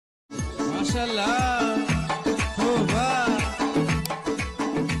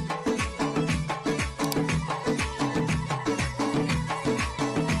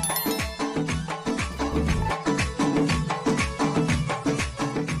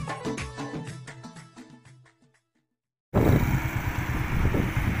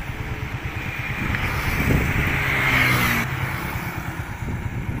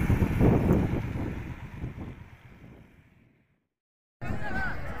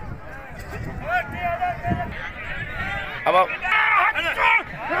अब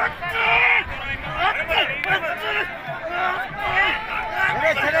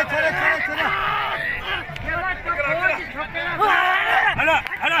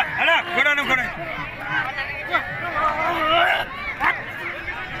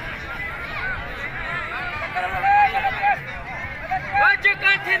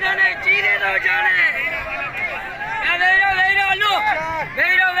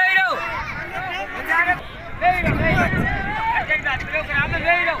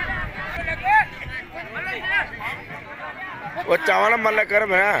वो चावल मल्ला कर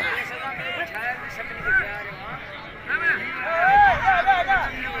मैं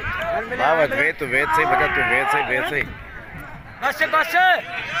बाबा वेद तो वेद से बता तू वेद से बस बस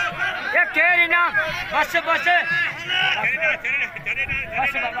ये केरी ना बस बस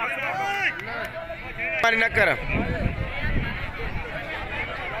मारी न कर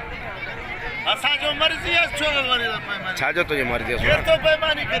असा जो मर्जी है छो छा जो तुझे मर्जी है तो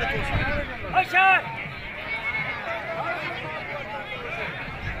बेईमानी करे तू अच्छा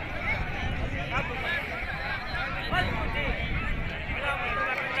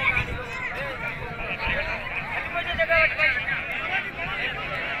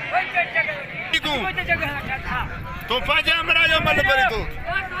तो पाजा हमरा जो मल परे तू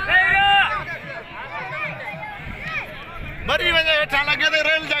मरी वने हेठा लगे तो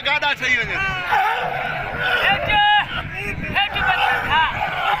रेल जा गाडा सही वने हेठ बच्चा था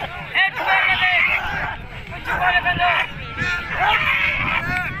हेठ करे कुछ करे करो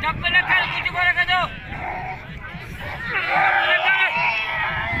जब न कर कुछ करे करो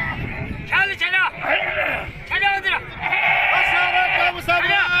चल चला चलो उधर सारा काम सब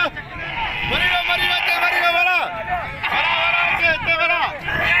मरी वाला बड़ा के ते बड़ा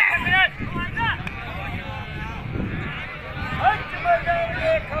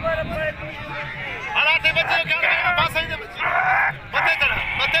खबर पड़े हालाते बच्चे क्या पास ही दे बच्चे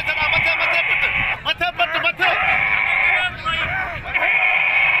मथे चढ़ा मथे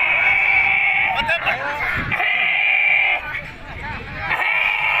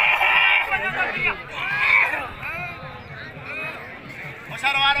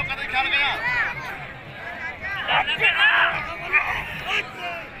होशियारवारों का ख्याल गया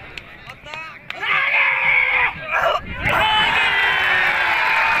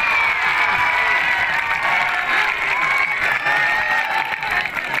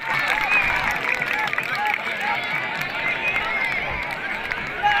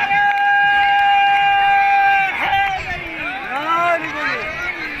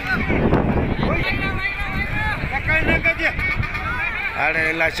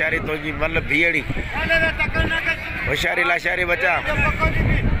अरे लाचारी तो जी मतलब भीड़ी होशियारी लाचारी बचा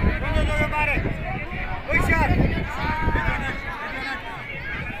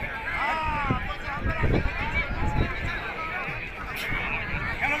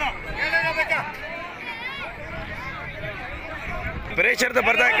प्रेशर तो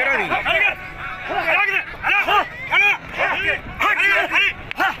बर्दाश्त करो नहीं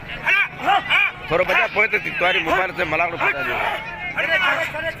थोड़ा बचा पोए तो तुम्हारी मोबाइल से मलाक पता दे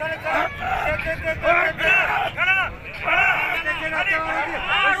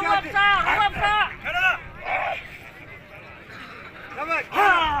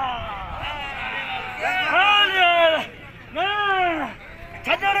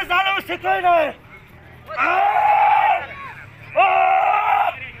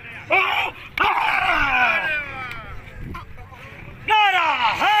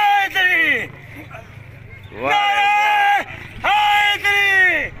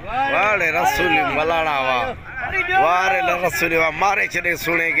वारे रसूली मलाना वारे रसूली मारे चले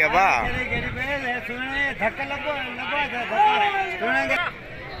सुने के बा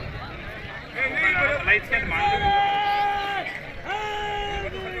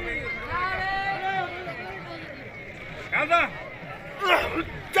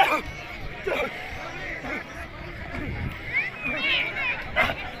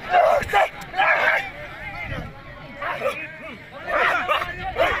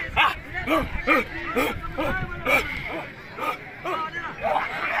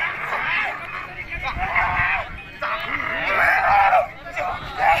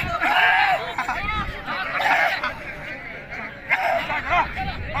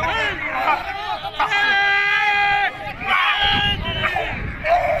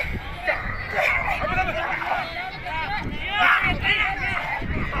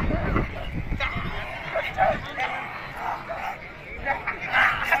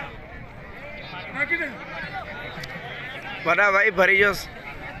पना भाई भरी जोस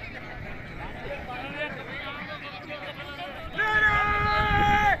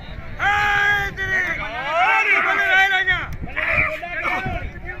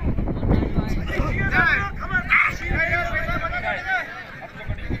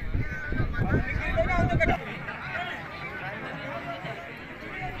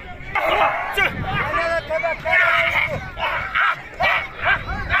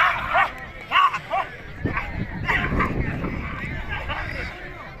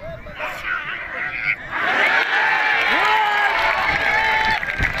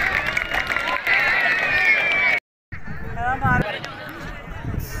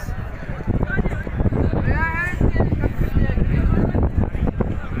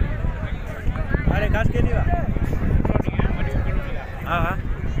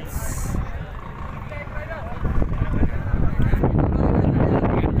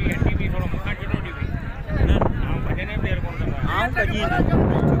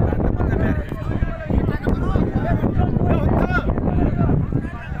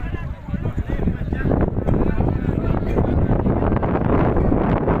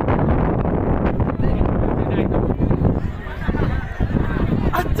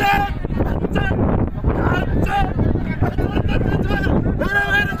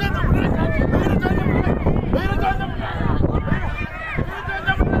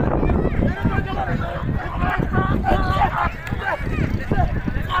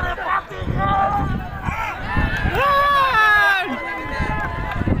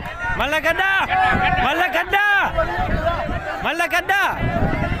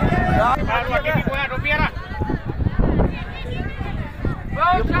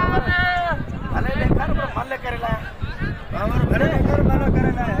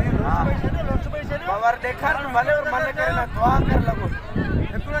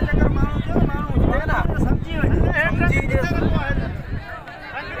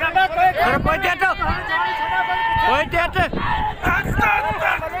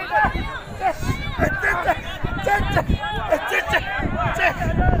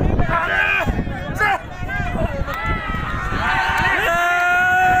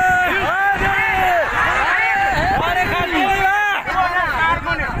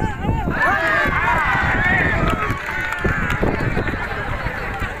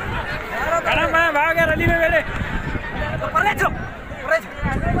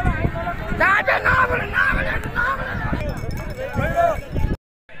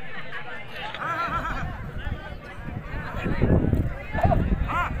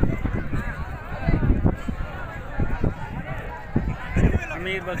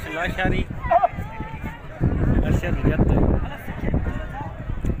लाशारी अरशद जत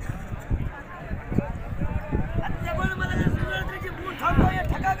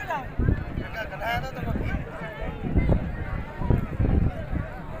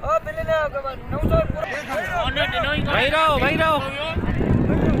भाई रहो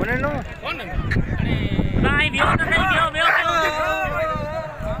बोले नो नहीं बियो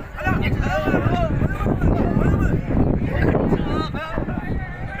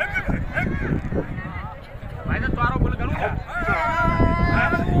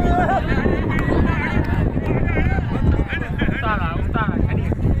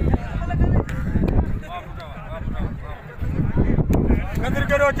कदर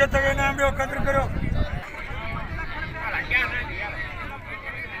करो जत के नाम रो कदर करो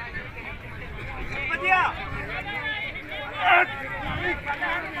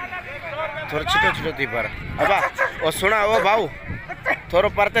थोड़ा छोटो छोटो थी पर अबा ओ सुना ओ भाऊ थोड़ा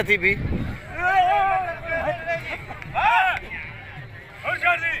परते थी भी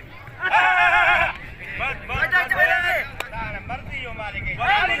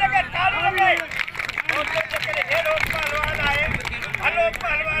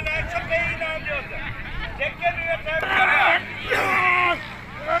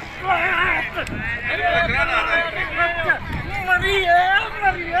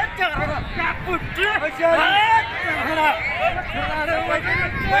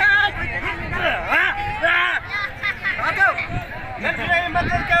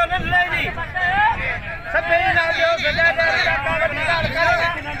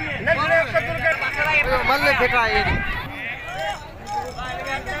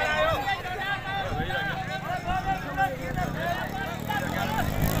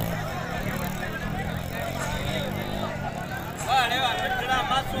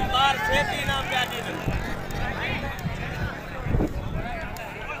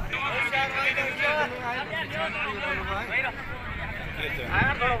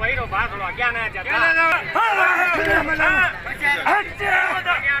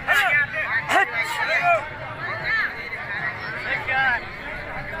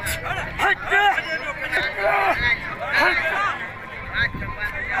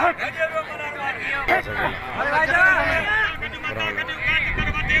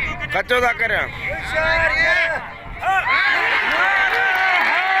कच्चो था कर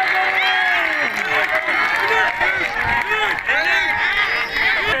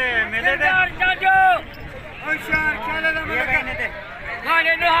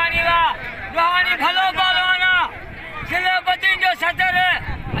रुहानी भलो पहलवाना खिले बतिन जो सतर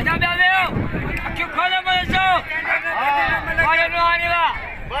अच्छा ब्यावे अक्की खोले मुझे सो मारे रुहानी वा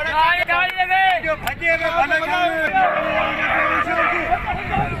रुहानी गाड़ी लगे जो भजे में भलो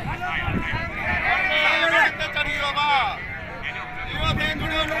चढ़ी बाबा यो थे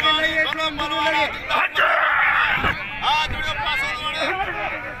जुड़ो रुहानी भलो मलवाना आ जुड़ो पासो जोड़े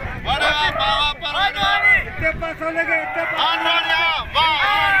बड़े बाबा पर इतने पासो लगे इतने पासो वाह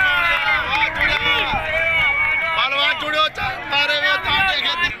पहलवान जुड़ो तारे में तांडे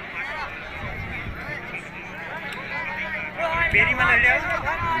खेती बेरी मल ले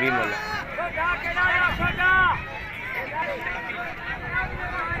बी मल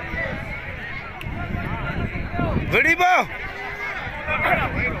घड़ी बा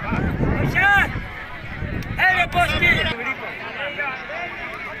अरे पोस्टी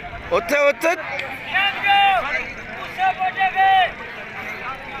ओथे ओथे मुझसे बोलेगे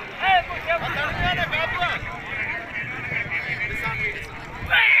ए मुझसे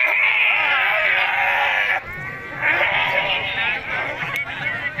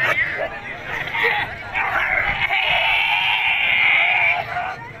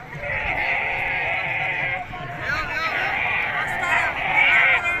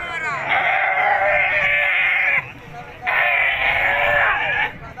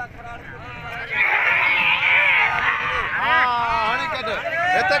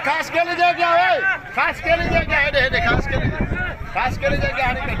खास के लिए क्या है खास के लिए क्या है दे खास के लिए क्या है खास के लिए क्या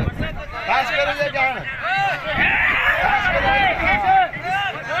है खास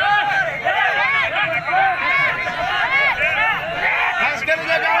के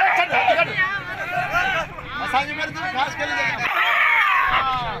लिए क्या है चल असांजी मर्जी खास के लिए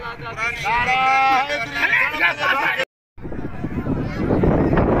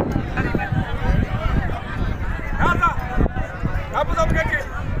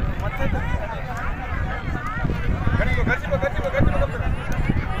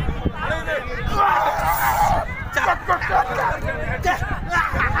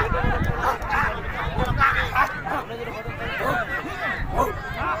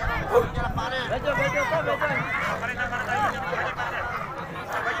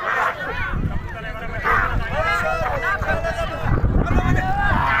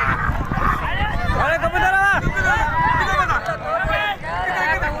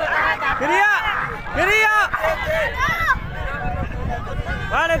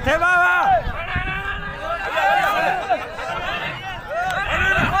थे बाबा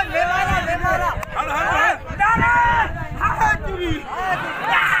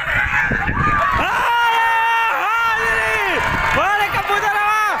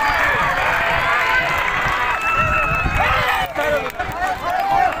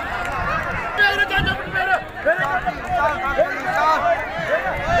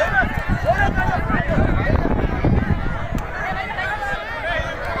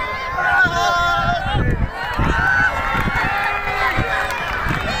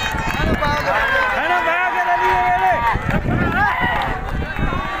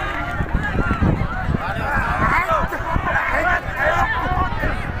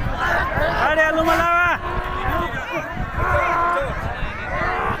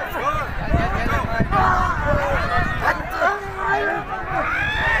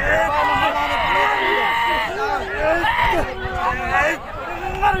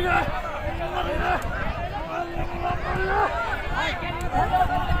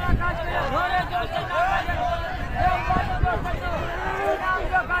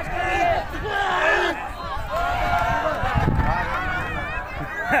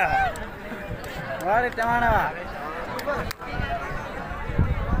Mari kemana, Pak?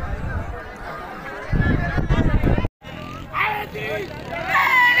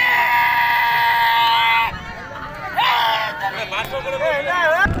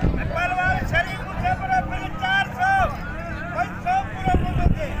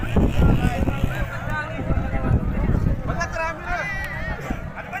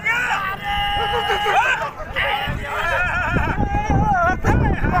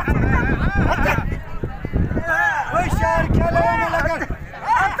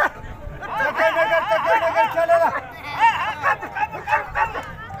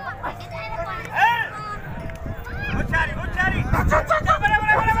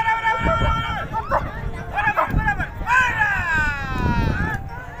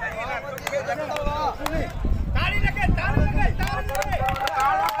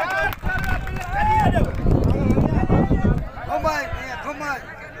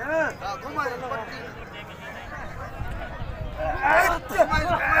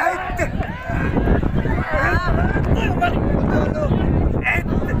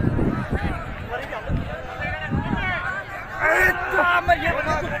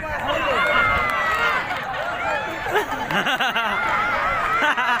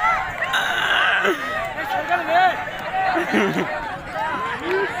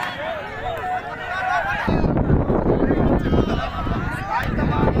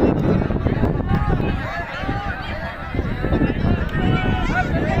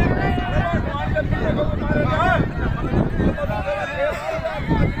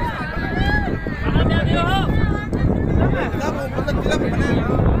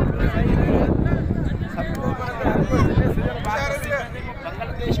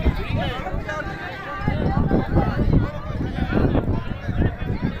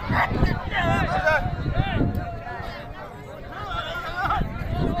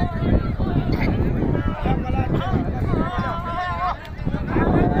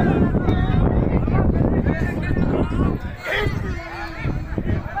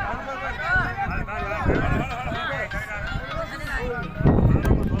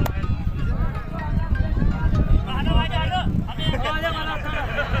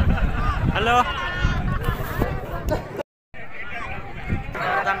 हेलो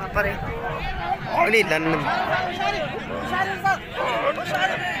अगली लन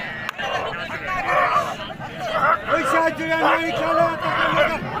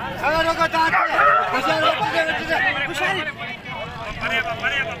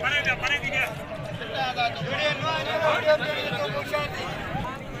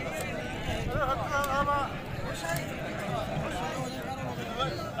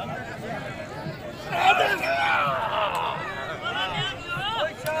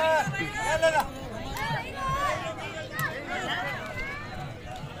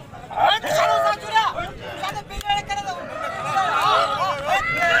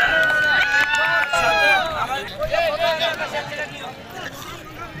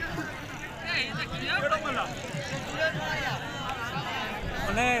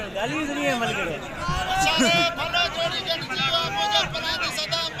गाली से नहीं है मल गए भला जोड़ी जन जीवा मुझे परादी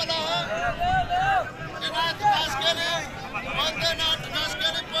सदा पला عنايت खास के ने वंदे नाट खास के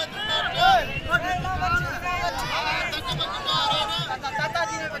ने पद नाट ताता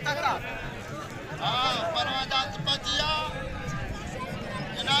जी ने बताता हां परवाजात पजिया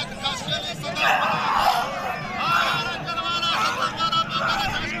عنايت खास के ने सदा हां करवाना सदा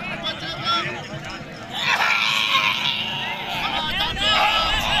बच्चे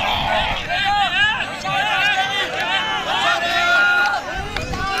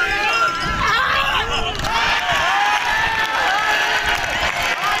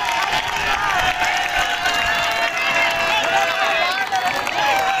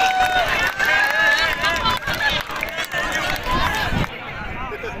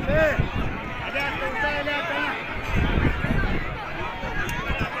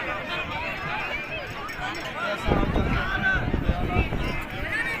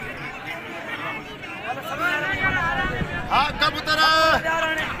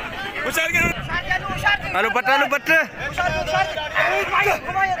Alu patra.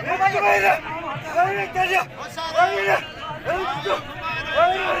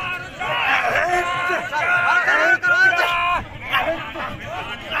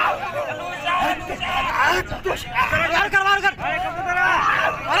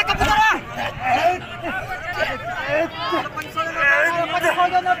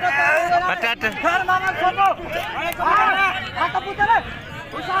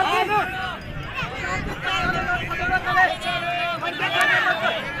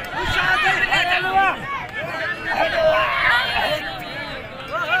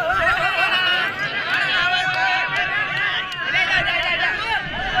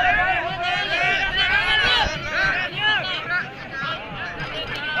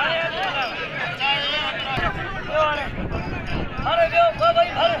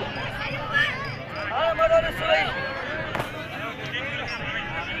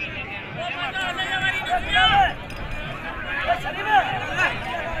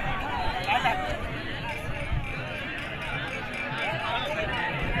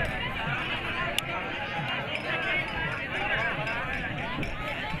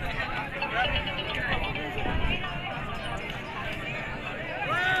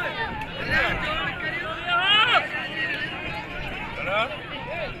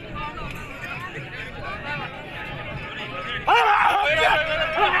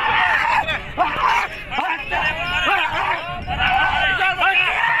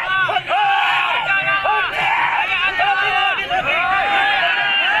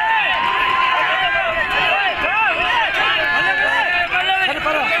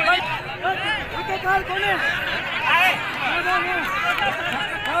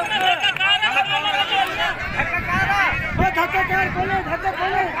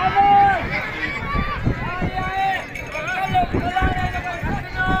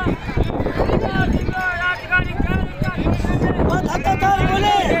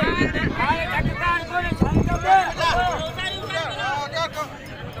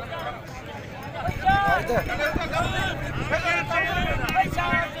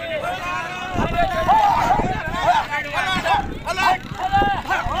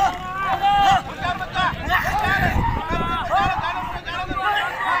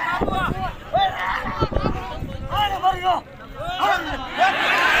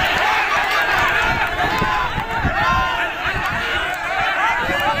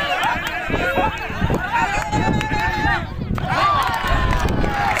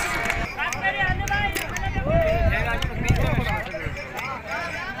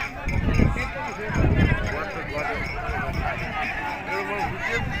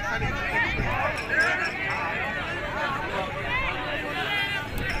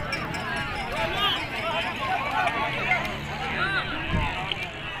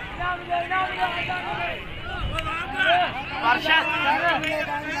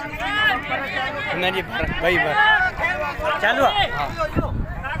 नहीं भाई चालू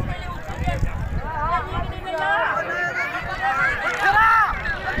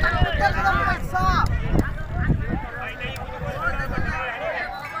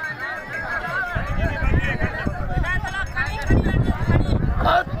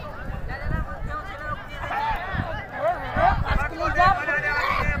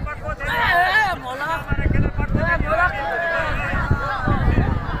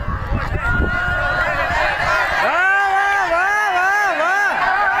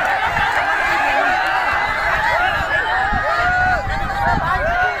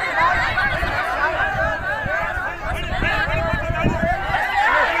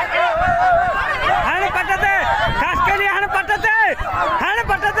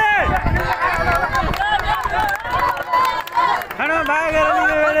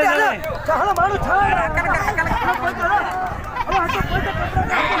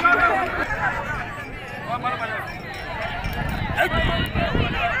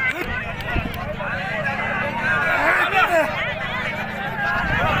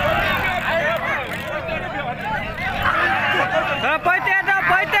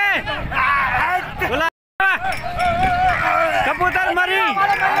कबूतर मरी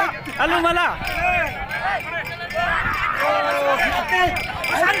अलू मला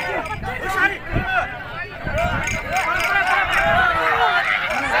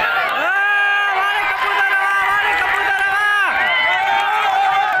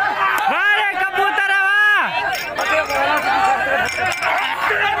कबूतर